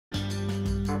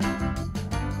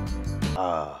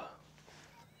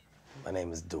My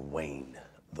name is Dwayne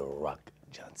The Rock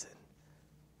Johnson.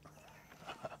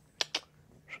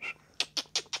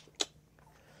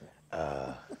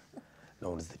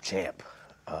 Known as the champ.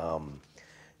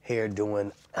 Here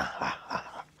doing.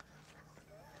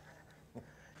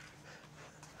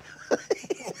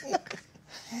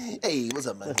 Hey, what's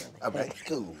up, man? All right,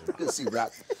 cool. Good to see you,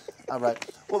 Rock. All right,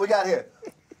 what we got here?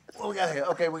 What we got here?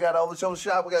 Okay, we got over-the-shoulder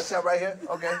shot. We got a shot right here.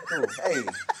 Okay, cool. Hey,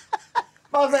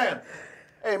 Bossman.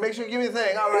 Hey, make sure you give me the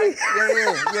thing. All right.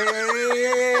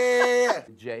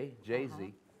 Yeah.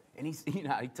 Jay-Z, and he's, you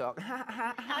know how he talk.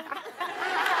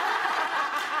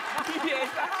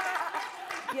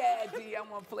 Yeah, D, I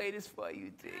want to play this for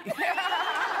you, D. That's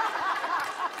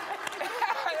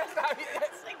how he is.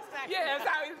 Yeah,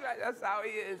 that's how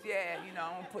he is. Yeah, you know,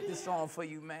 I'm gonna put this on for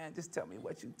you, man. Just tell me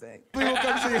what you think.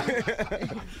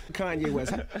 Kanye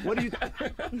West, what do you think?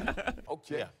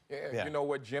 Okay. Yeah. You know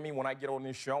what, Jimmy, when I get on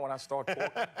this show and I start talking,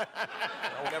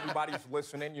 when everybody's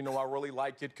listening, you know, I really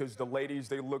like it because the ladies,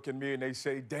 they look at me and they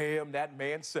say, damn, that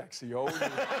man's sexy, oh.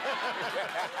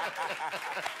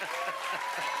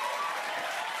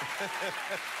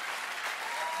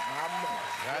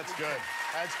 That's good.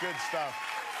 That's good stuff.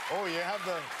 Oh, you have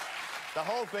the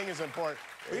whole thing is important.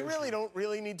 We really don't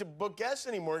need to book guests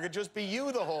anymore. It could just be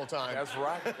you the whole time. That's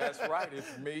right. That's right.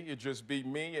 It's me. It'd just be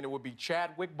me, and it would be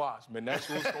Chadwick Boseman. That's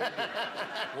who it's going to be.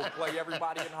 We'll play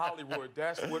everybody in Hollywood.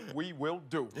 That's what we will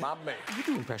do, my man. You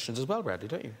do impressions as well, Bradley,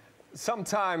 don't you?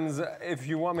 Sometimes, if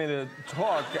you want me to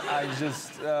talk, I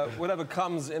just, whatever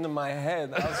comes into my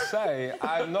head, I'll say.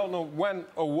 I don't know when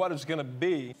or what it's gonna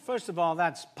be. First of all,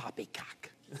 that's poppycock.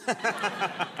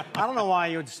 I don't know why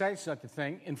you would say such a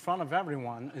thing in front of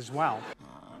everyone as well.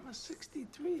 I'm a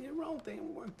 63-year-old. They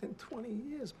haven't worked in 20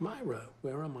 years. Myra,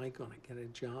 where am I gonna get a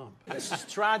job? This is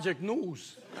tragic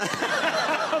news.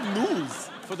 News?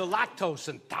 For the lactose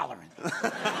intolerant.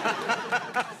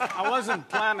 I wasn't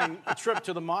planning a trip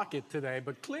to the market today,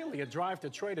 but clearly a drive to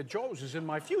Trader Joe's is in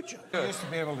my future. I used to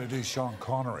be able to do Sean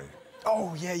Connery.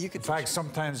 Oh, yeah, you could. In fact,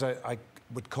 sometimes I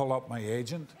would call up my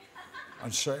agent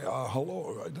and say,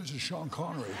 hello, this is Sean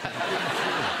Connery.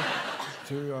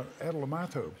 to Ed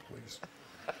Lamato, please.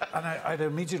 And I'd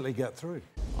immediately get through.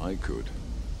 I could,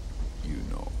 you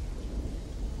know.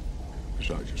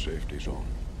 Besides, your safety's on.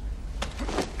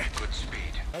 Good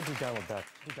speed. I do Donald Duck.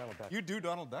 You do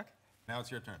Donald Duck? Now it's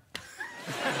your turn.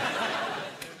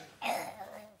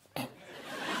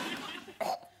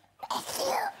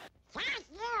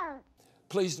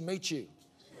 Pleased to meet you.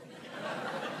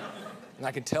 And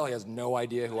I can tell he has no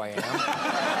idea who I am.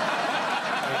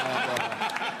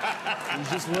 And,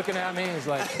 he's just looking at me. He's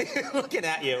like, Looking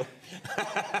at you.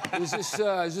 is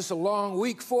this a long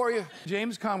week for you?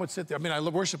 James Caan would sit there. I mean, I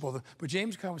worship all the, but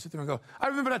James Caan would sit there and go, I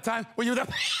remember that time when you were there.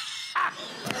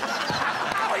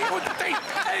 Oh, you would defeat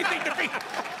anything defeat.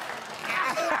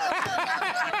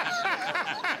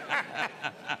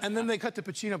 And then they cut to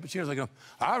Pacino. Pacino's like,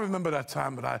 I remember that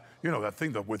time, but that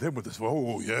thing that with him with this,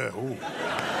 oh, yeah, oh.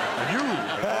 And you,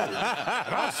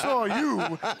 and I saw you,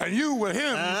 and you with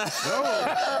him.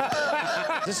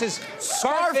 Oh. This is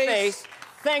Scarface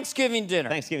Thanksgiving dinner.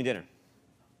 Thanksgiving dinner.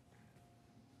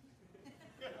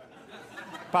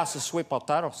 Pasa sweet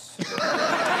potatoes.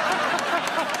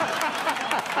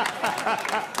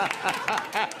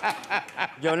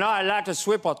 You know, I like the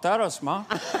sweet potatoes, man.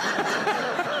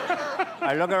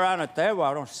 I look around the table,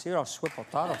 I don't see those sweet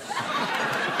potatoes.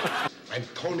 I'm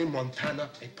Tony Montana,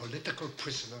 a political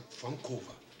prisoner from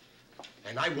Cuba.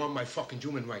 And I want my fucking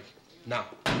human right. Now.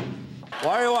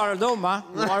 What do you want to do, man?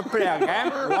 You want to play a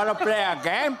game? You want to play a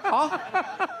game, huh?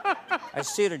 I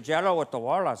see the Jell-O with the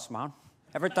walnuts, man.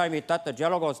 Every time you touch the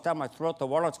Jell-O goes down my throat, the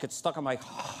walnuts get stuck in my...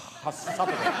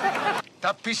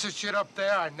 That piece of shit up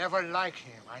there, I never liked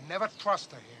him. I never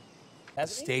trusted him.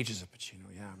 That's stages of Pacino,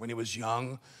 yeah. When he was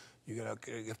young, you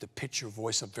have to pitch your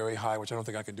voice up very high, which I don't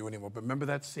think I can do anymore. But remember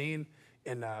that scene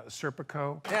in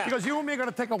Serpico? Yeah. He goes, you and me are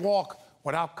gonna take a walk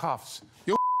without cuffs.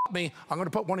 You me, I'm gonna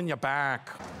put one in your back.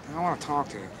 I want to talk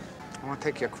to you. I want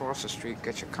to take you across the street,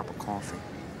 get you a cup of coffee,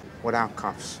 without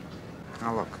cuffs.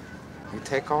 Now look, you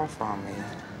take off on me,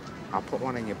 I'll put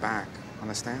one in your back.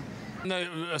 Understand?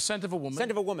 A Scent of a Woman.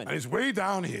 Scent of a Woman. And he's way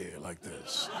down here like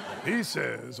this. He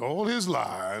says all his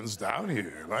lines down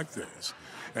here like this.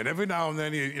 And every now and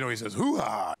then, he says,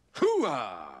 hoo-ha.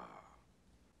 Hoo-ha!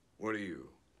 What are you,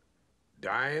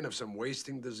 dying of some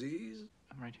wasting disease?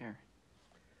 I'm right here.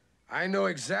 I know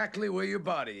exactly where your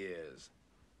body is.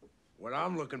 What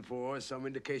I'm looking for is some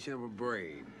indication of a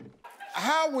brain.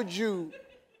 How would you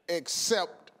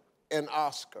accept an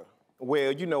Oscar?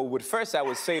 Well, what first I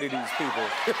would say to these people,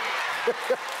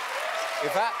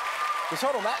 just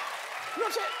hold on, Matt. what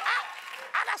I'm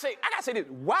saying? I gotta say this.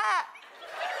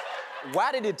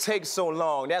 Why did it take so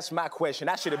long? That's my question.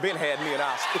 I should have been had me an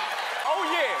Oscar. Oh,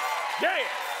 yeah.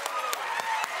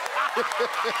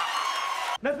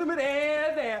 Nothing but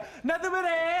air there. Nothing but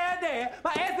air there.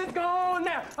 My ass is gone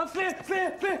now. I'm slim.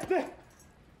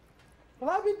 Well,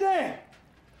 I'll be damned.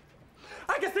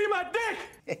 I can see my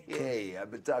dick. Hey, I've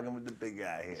been talking with the big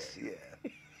guy here.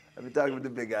 Yeah. I've been talking with the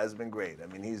big guy. It's been great. I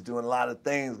mean, he's doing a lot of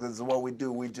things because it's what we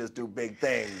do. We just do big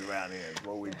things around here. It's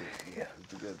what we do. Yeah,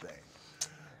 it's a good thing.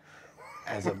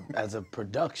 As a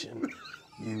production,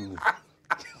 you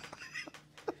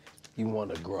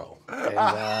want to grow.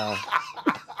 And,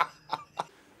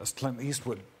 as Clint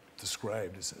Eastwood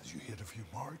described, it says, you hit a few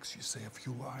marks, you say a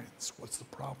few lines. What's the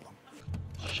problem?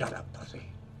 Shut up, pussy.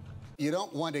 You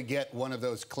don't want to get one of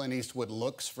those Clint Eastwood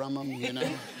looks from him, you know?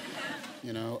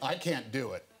 You know, I can't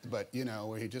do it, but, you know,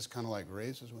 where he just kind of like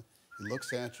raises, he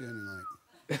looks at you and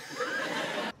he like...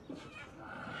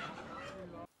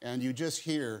 and you just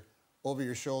hear over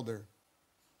your shoulder,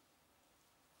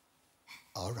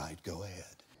 all right, go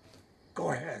ahead.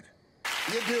 Go ahead.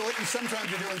 You do it, and sometimes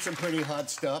you're doing some pretty hot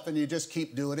stuff, and you just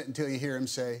keep doing it until you hear him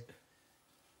say,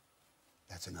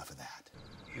 that's enough of that.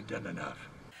 You've done enough.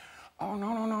 Oh,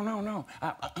 no.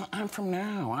 I'm from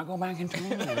now. I go back in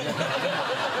time.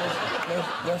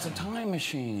 There's a time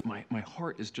machine. My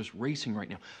heart is just racing right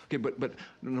now. Okay, but what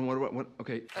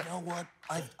okay. You know what?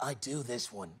 I do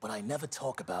this one, but I never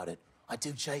talk about it. I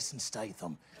do Jason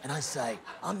Statham, and I say,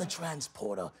 I'm the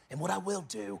transporter, and what I will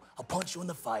do, I'll punch you in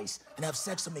the face and have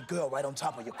sex with my girl right on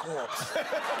top of your corpse.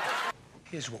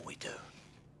 Here's what we do.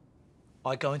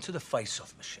 I go into the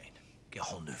face-off machine, get a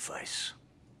whole new face.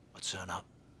 I turn up,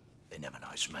 they never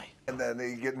notice me. And then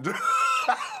they get into...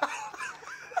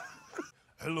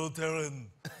 Hello, Taryn.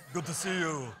 Good to see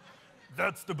you.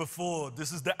 That's the before.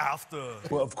 This is the after.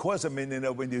 Well, of course, I mean, you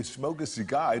know, when you smoke a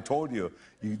cigar, I told you,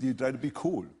 you try to be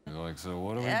cool. Like, so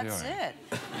what are we That's doing? it.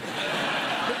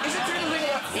 Is it really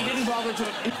he didn't bother to...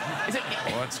 Is it...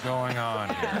 What's going on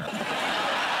here?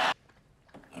 I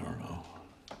don't know.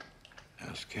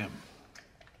 Ask him.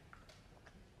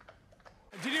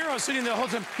 De Niro's sitting there the whole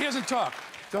time. He doesn't talk.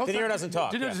 The whole De Niro time- doesn't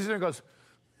talk, De Niro yeah. just sits there and goes...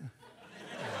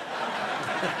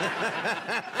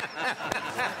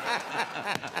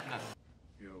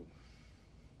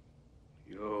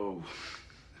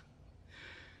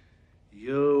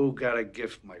 You got a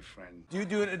gift, my friend. Do you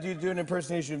do an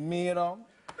impersonation of me at all?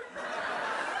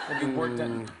 Have you worked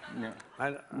on? No.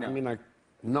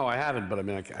 No, I haven't, but I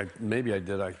mean, maybe I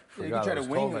did. I You forgot. could try I to was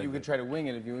wing told it. I You could did. try to wing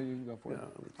it if you go for it.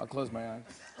 I'll close my eyes.